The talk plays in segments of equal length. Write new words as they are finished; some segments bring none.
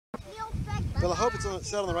Well, I hope it's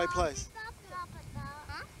set on the right place.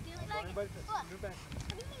 Huh? Do you like it? Look. What do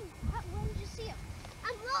you mean? When did you see him?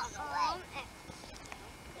 I'm lost away.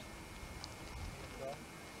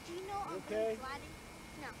 Do you know I'm okay? gliding?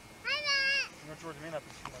 No. Hi, Matt. You know, George may not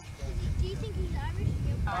be too much. Do you think he's Irish?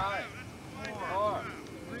 5, 4,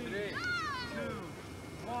 3, 2,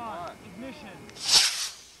 1. Ignition.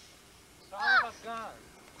 Start us gun.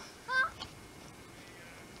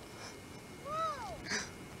 Whoa.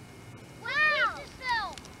 Wow.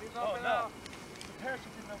 Keep Oh, open no. up. The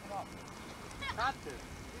parachute didn't open up. Got to.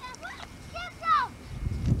 Get some.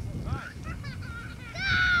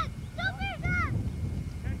 Dad! Don't be Dad!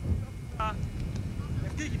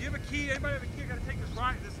 Do you have a key? Anybody have a key? I gotta take this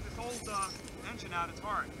old engine out. It's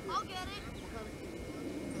hard. I'll get it.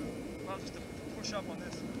 Well, just to push up on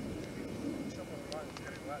this. Push up on the line.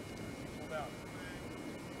 Get it latch. Pull down.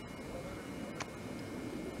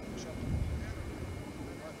 Push up.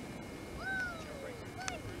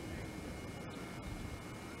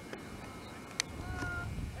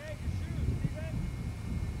 Hey, your shoes, Steven.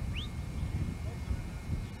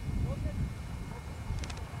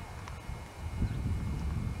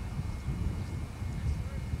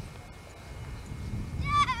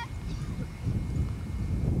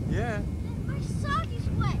 Yeah. My sock is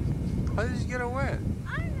wet. How did you get it wet?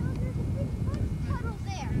 I don't know. There's a big puddle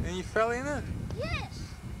there. And you fell in it? Yes.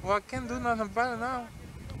 Well, I can't do nothing about it now.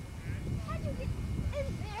 How'd you get in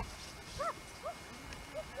there?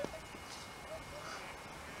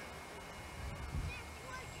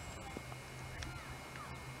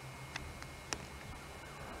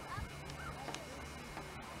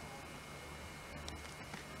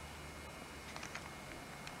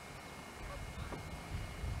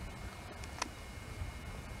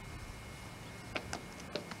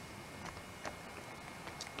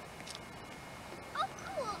 Oh,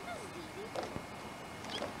 cool. This is easy.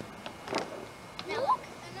 Now look,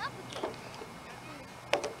 an up again.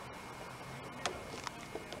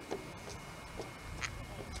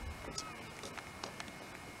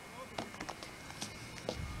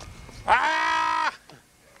 Ah!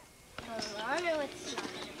 I know it's not.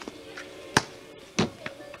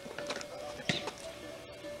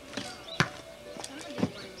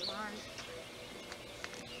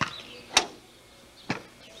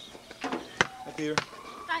 Up here.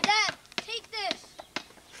 Dad, take this.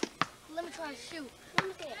 Let me try to shoot. Let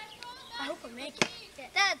me see it. I hope I make it.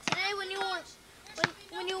 Dad, today when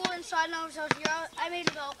you were inside and I was out here, I made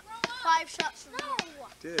about 5 shots from you.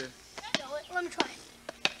 Did. So let me try.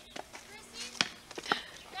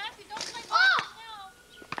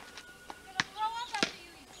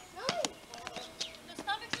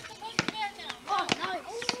 Oh, nice.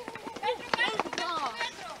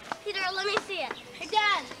 Peter, let me see it. Hey,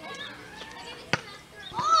 Dad.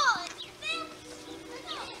 Oh, it's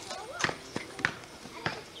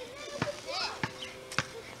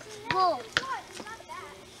whoa.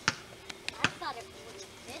 I thought it would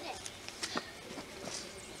fit it.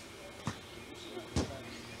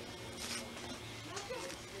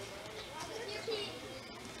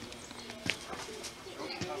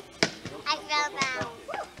 I fell down.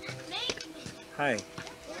 Hi.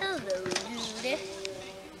 Hello, dude.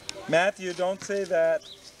 Matthew, don't say that.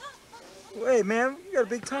 Hey, man, you got a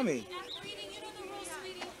big tummy.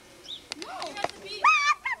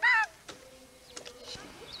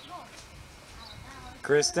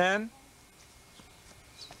 Kristen?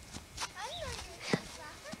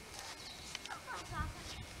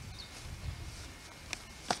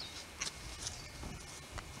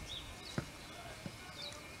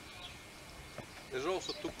 There's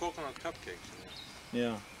also 2 coconut cupcakes in there.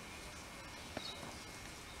 Yeah.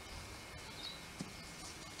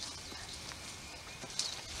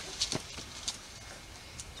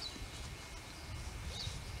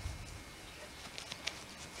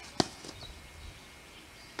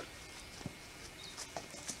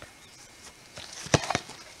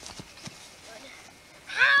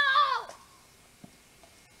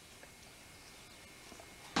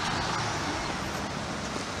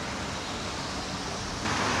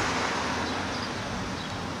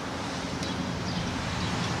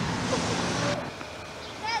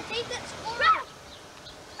 Dad, tape that squirrel.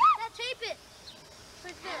 Dad, tape it.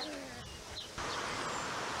 Like that.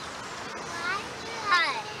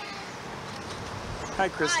 Hi. Hi,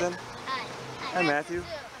 Kristen. Hi. Hi, Matthew.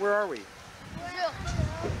 Where are we?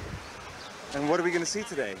 And what are we going to see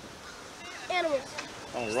today? Animals.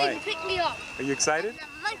 All Steven, right. pick me up. Are you excited? The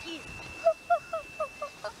monkeys.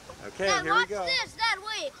 Okay, Dad, here we watch go. this. Dad,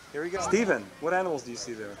 wait. Here we go. Steven, what animals do you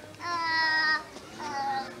see there?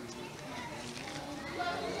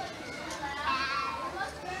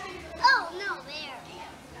 Oh, no, there.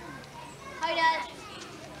 Hi,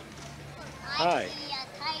 Hi.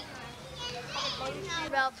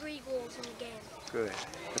 About 3 goals in the game. Good.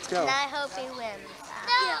 Let's go. And I hope he wins. Yeah.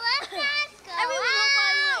 Let's go. I really hope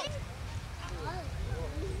I will.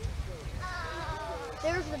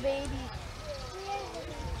 There's the baby.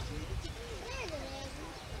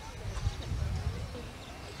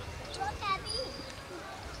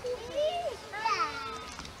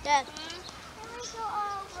 Dad.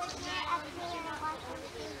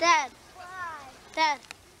 Dad. Dad.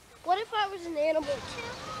 What if I was an animal? No,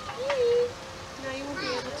 you won't be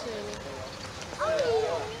able to.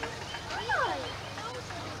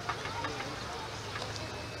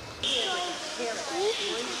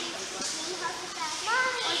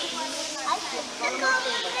 Look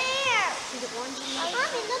over there.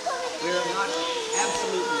 Mommy, look over there. We're not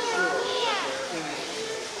absolutely sure.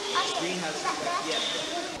 Greenhouse effect yet.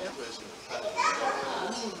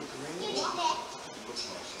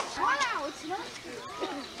 Wow, it's not.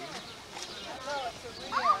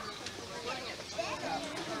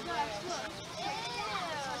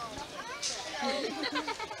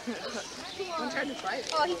 One tried to fight.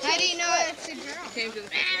 Oh, he How do you know it's a girl? Came to the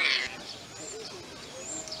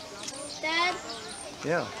Dad,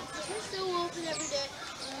 Yeah. you're still open every day.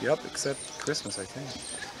 Yep, except Christmas, I think.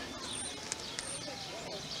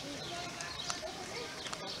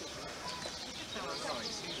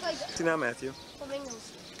 See now, Matthew.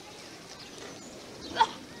 Flamingos.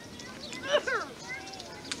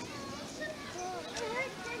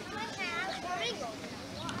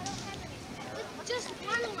 Just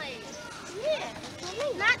one leg. Yeah.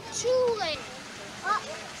 Not 2 legs.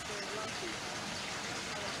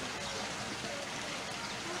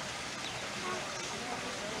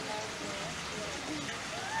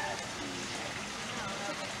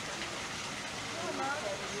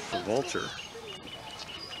 A vulture.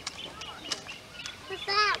 What's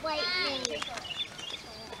that white thing?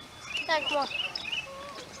 Dad, come on.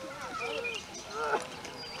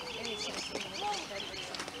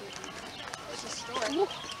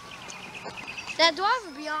 Dad, do I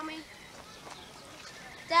have a bee on me?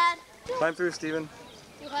 Dad, Climb through, Steven.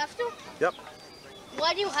 you have to? Yep.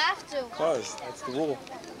 Why do you have to? Pause. That's the rule.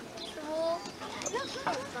 The rule? No,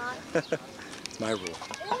 it's not. It's my rule.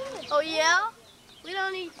 Oh, yeah? We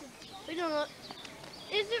don't need to. We don't know.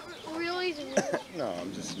 Is it really the rule? No,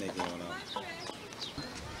 I'm just making one up.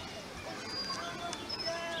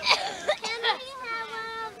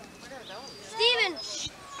 Steven!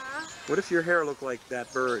 What if your hair looked like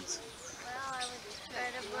that bird's? Well, I would try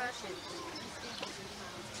to brush it.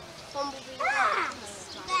 Bumblebee.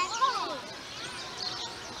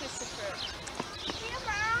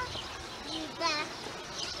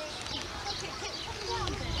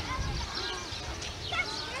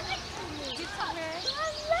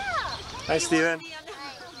 Hi, Steven.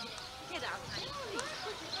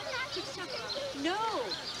 No.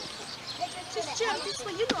 Just jump this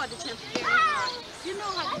way. You know how to jump very high. You know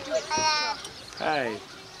how to do it. Hi.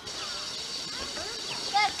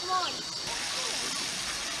 Dad, come on.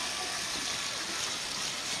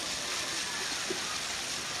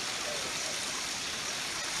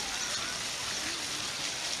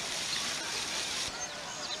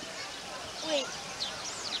 Wait.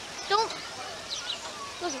 Don't.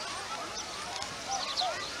 Listen.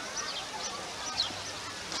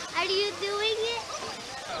 Are you doing it?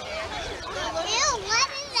 Ew, what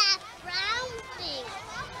is that brown thing?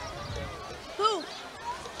 Who?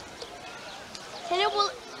 Can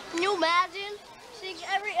you imagine seeing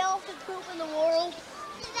every elephant poop in the world?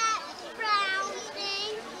 Is that brown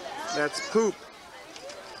thing That's poop.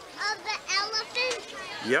 of the elephant?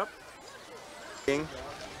 Yep.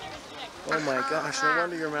 Oh my gosh, no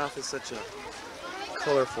wonder your mouth is such a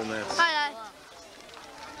colorful mess. Hi, Dad.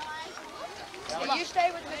 You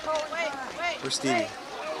stay with Nicole. Wait. Where's Stevie?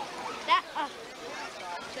 That,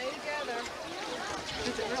 Stay together.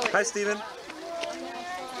 Hi, Steven.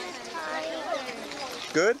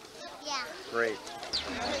 Good? Yeah. Great.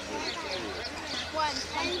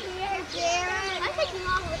 I think you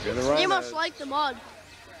love You're the it. right You must edge. like the mud.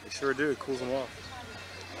 They sure do. It cools them off.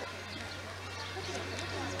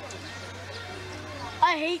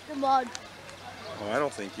 I hate the mud. Oh, I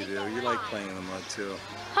don't think you do. You like playing in the mud too.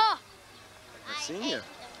 Huh. I've seen you.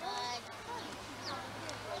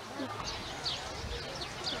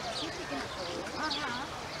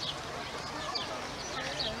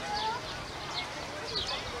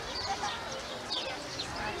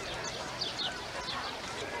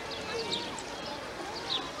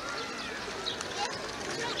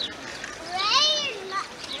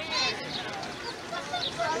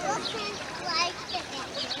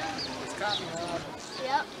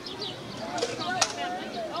 Yep.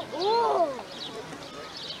 Ooh.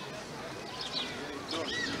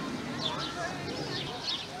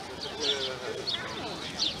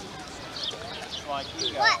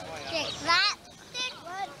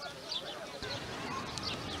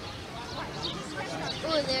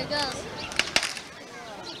 Oh, there it goes.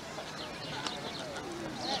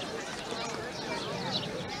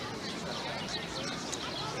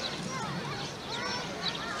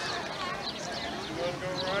 You want to go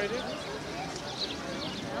ride it?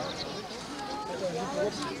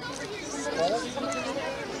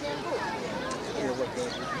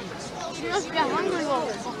 She must get hungry.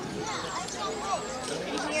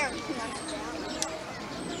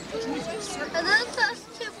 Are those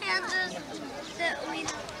two pandas that we...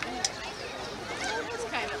 It's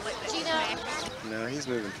kind of like the No, he's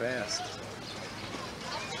moving fast.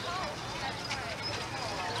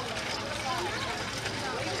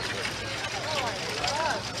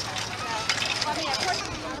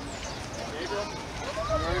 Gabriel,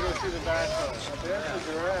 you want to go see the back though? There's the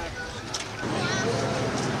giraffe.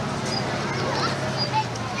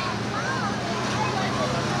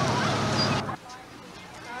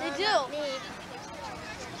 They do.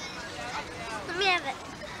 Let me have it.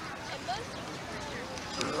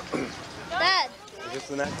 Dad. Is this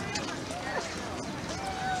the next?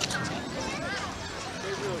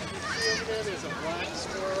 Gabriel, you see over there, there's a black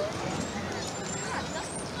squirrel.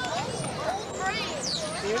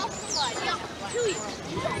 You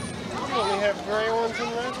only have gray ones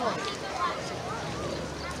and red ones.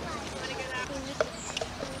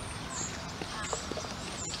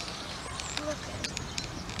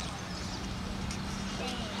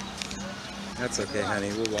 That's okay,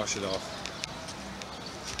 honey. We'll wash it off.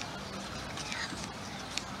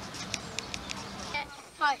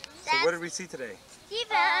 Hi. So what did we see today?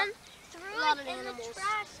 Steven threw a lot of animals.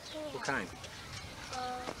 What kind?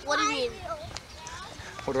 What do you mean?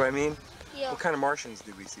 What do I mean? Yeah. What kind of Martians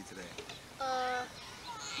did we see today?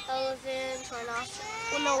 Elephant, rhinoceros.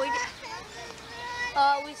 Well, no,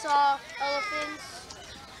 we saw elephants.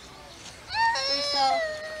 We saw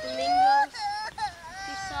flamingos.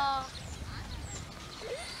 We saw.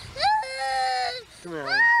 Come here,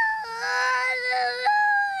 honey.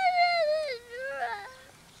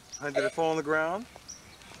 Honey, did it fall on the ground?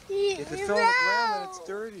 If it fell on the ground, then it's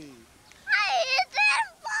dirty.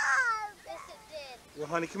 Yes, it did. Well,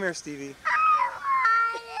 honey, come here, Stevie.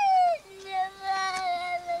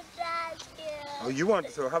 Oh, you want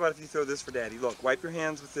to throw. How about if you throw this for Daddy? Look, wipe your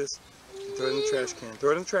hands with this and throw it in the trash can.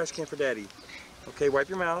 Throw it in the trash can for Daddy. Okay, wipe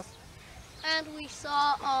your mouth. And we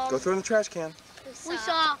saw, Go throw it in the trash can. we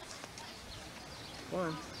saw,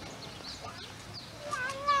 One.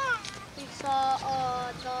 we saw,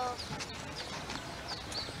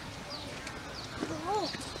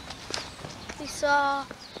 we saw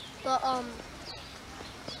the,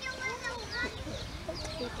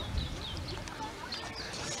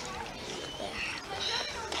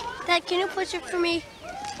 Dad, can you push it for me?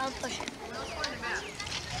 I'll push it.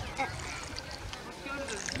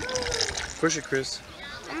 Push it, Chris.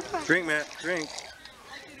 Drink, Matt. Drink.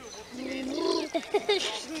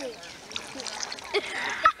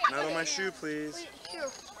 Not on my shoe, please.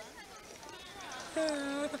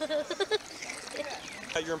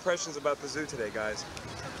 Your impressions about the zoo today, guys.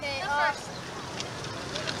 Okay,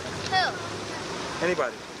 who?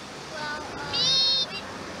 Anybody? Well,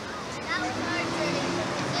 that was our journey to the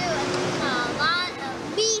zoo, and we saw a lot of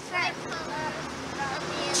bright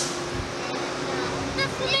colors and the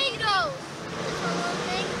flamingos. The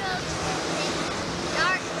flamingos and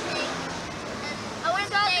dark pink. And I want to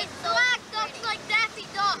say black ducks like Daffy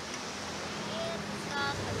Duck. And we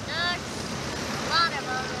saw some ducks, a lot of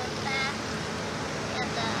them in fact,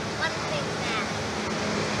 and one big bat.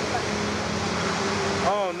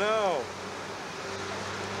 Oh, no.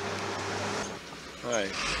 All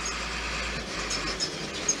right.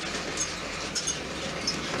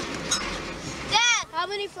 Dad, how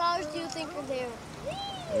many flowers do you think are there?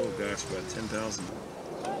 Oh, gosh, about 10,000.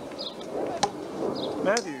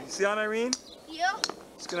 Matthew, you see Aunt Irene? Yeah.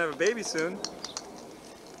 She's going to have a baby soon.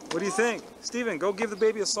 What do you think? Steven, go give the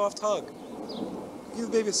baby a soft hug. Give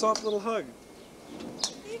the baby a soft little hug.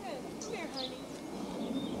 Steven, come here, honey.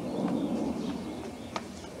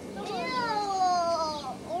 Ew,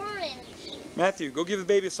 orange. Matthew, go give the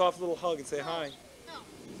baby a soft little hug and say hi.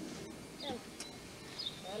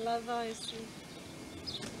 I love Icy.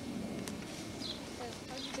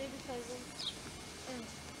 Hug your baby cousin.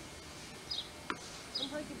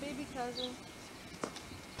 Hug your baby cousin.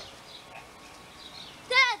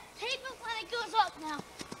 Dad, tape it when it goes up now.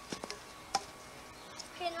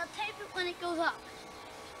 Okay, now tape it when it goes up.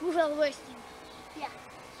 Move out of the way, Steve. Yeah.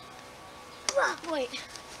 Ah, wait.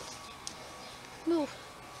 Move.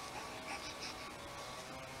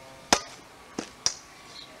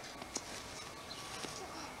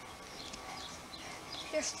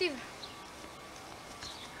 Here, Steven.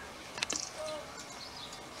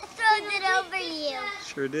 I throw it over you.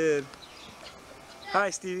 Sure did. Hi,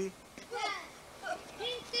 Stevie.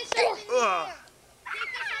 Take this up in the air.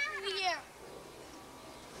 Take this up in the air.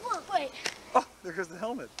 Look, wait. Oh, there goes the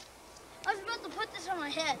helmet. I was about to put this on my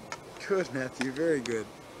head. Good, Matthew. Very good.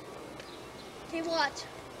 Okay, watch.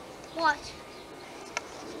 Watch.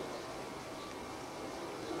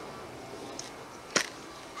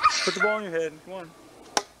 Put the ball on your head. Come on.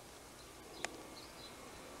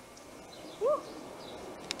 Woo.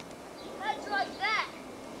 That's like that.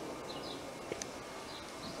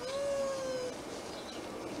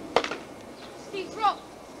 Steve, throw.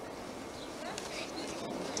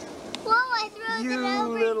 Whoa, I threw it You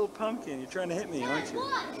over. little pumpkin. You're trying to hit me, aren't you?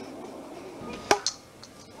 Whoa.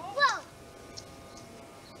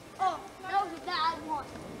 Oh, that was a bad one.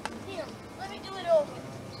 Here, let me do it over.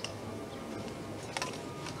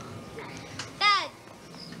 Dad,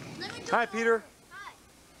 let me do Hi, it Peter. over. Hi.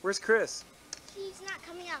 Where's Chris? She's not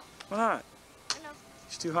coming out. Why not? I know.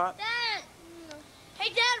 She's too hot? Dad! No. Hey,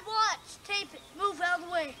 Dad, watch. Tape it. Move out of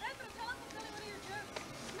the way.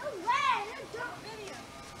 No way! No joke. Video.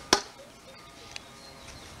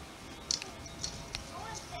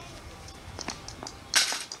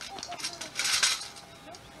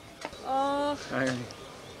 Oh. Irony.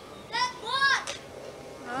 Dad, watch!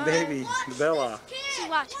 Baby, Bella. Kid.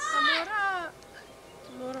 Watch. Samura.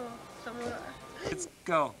 Samura. Samura. Let's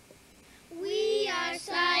go. We are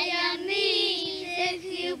Siamese, if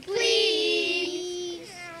you please.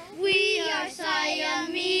 We are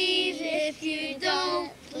Siamese, if you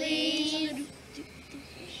don't please.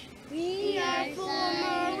 We are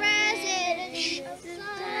former residents of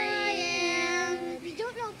Siam. If you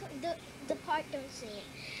don't know the part, don't say it.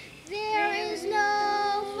 There is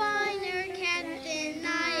no finer cat than I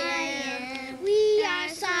am. We are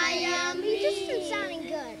Siamese. This isn't sounding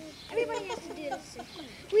good. Everybody has to do this.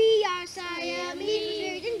 We are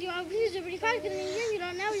Siamese.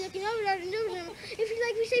 Now we're looking over at the if you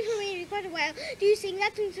like, we stay for me quite a while. Do you sing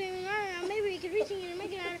that tune swimming around? Maybe we could re-sing it and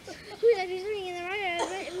make it out. Who that is swimming in the right?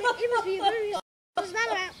 It must be a very. It's not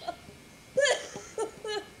about.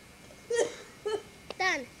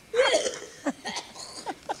 Done.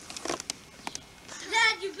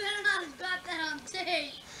 Dad, you better not have got that on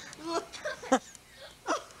tape.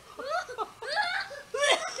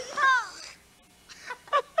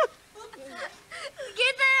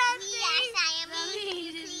 Get that on tape.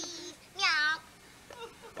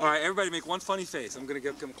 All right, everybody make one funny face. I'm going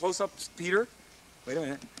to come close up. Peter. Wait a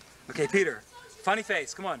minute. Okay, Peter. Funny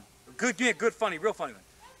face. Come on. Good, give me a good funny, real funny one.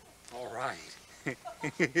 All right.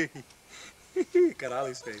 Got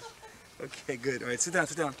Ollie's face. Okay, good. All right, sit down,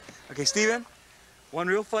 sit down. Okay, Steven. One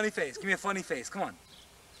real funny face. Give me a funny face. Come on.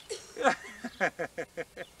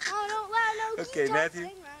 Okay, Matthew.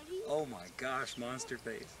 Oh my gosh, monster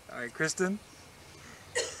face. All right, Kristen.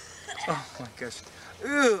 Oh my gosh.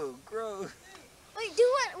 Ew, gross.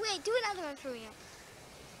 Wait, do another one for me.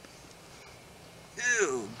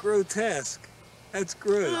 Ew, grotesque. That's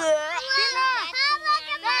gross.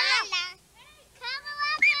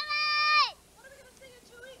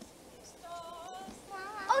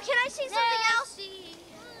 Oh, can I sing something else?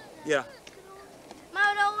 Yeah.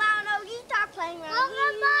 Moto Lano guitar playing around. Look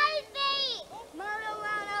at my feet. Moto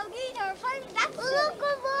Lano guitar playing. That's look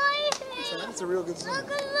at my feet. That's a real good song.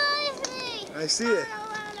 Look at my feet. I see it.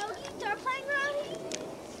 Moto Lano guitar playing around here.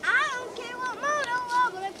 I don't care what Moto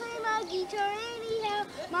Lano, but I play my guitar anyhow.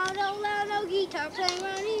 Moto Lano guitar playing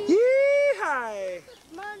around here. Yee-hi.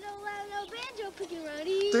 Moto Lano banjo picking around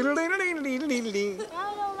here. Diddle-ding-ding-ding-ding-ding.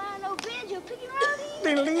 Moto Lano banjo picking around here.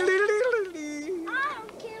 Diddle-ding-ding-ding-ding-ding. I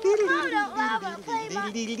don't care what Moto Lano play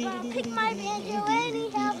pick my banjo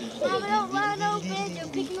anyhow. Mama don't lie no banjo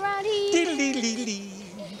picking around here. Diddle-dee-dee-dee.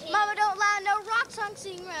 Mama don't lie no rock song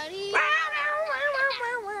sing around here. Mama don't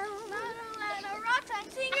lie no rock song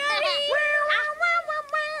sing around here.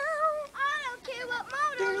 I don't care what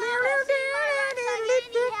Mama don't lie sing my rock song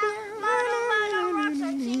anyhow. Mama don't lie no rock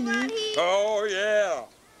song sing around here. Oh yeah.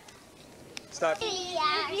 Stop.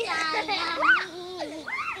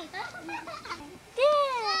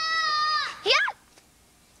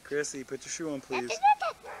 Chrissy, put your shoe on, please.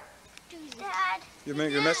 Dad. You're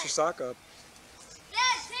gonna mess your sock up.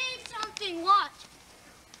 Dad, say something. Watch.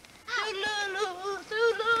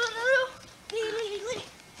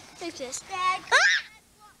 Take this. Dad.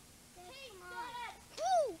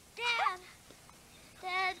 Dad.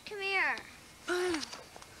 Dad, come here.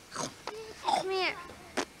 Come here.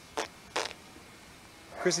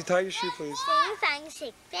 Chrissy, tie your shoe, please. Sing, sang,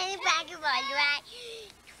 sick, penny back and one right.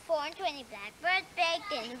 4 and 20 blackbirds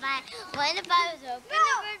baked in the fire. When the fire was open, the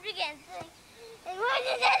bird began to sing. And when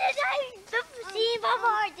the dead died, the sea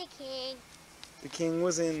before the king. The king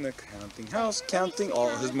was in the counting house, counting all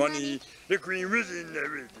his money. The queen was in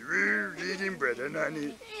the room, eating bread and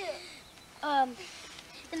honey.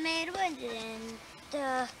 The maid was in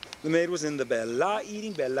the... The maid was in the Bella,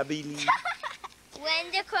 eating Bella Billy.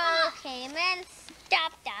 When the crow came and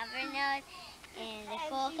stopped our nose, and the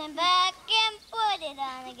crow came back and put it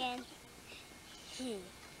on again.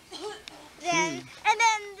 Then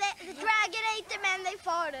the dragon ate them and they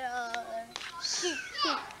farted.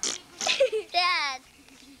 Dad,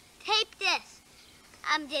 tape this.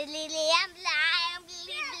 I'm diddly, I'm blah, I'm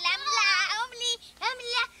blah, I'm blah, I'm blah, I'm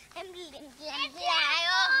blah, I'm blah, I'm blah,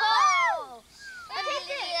 oh.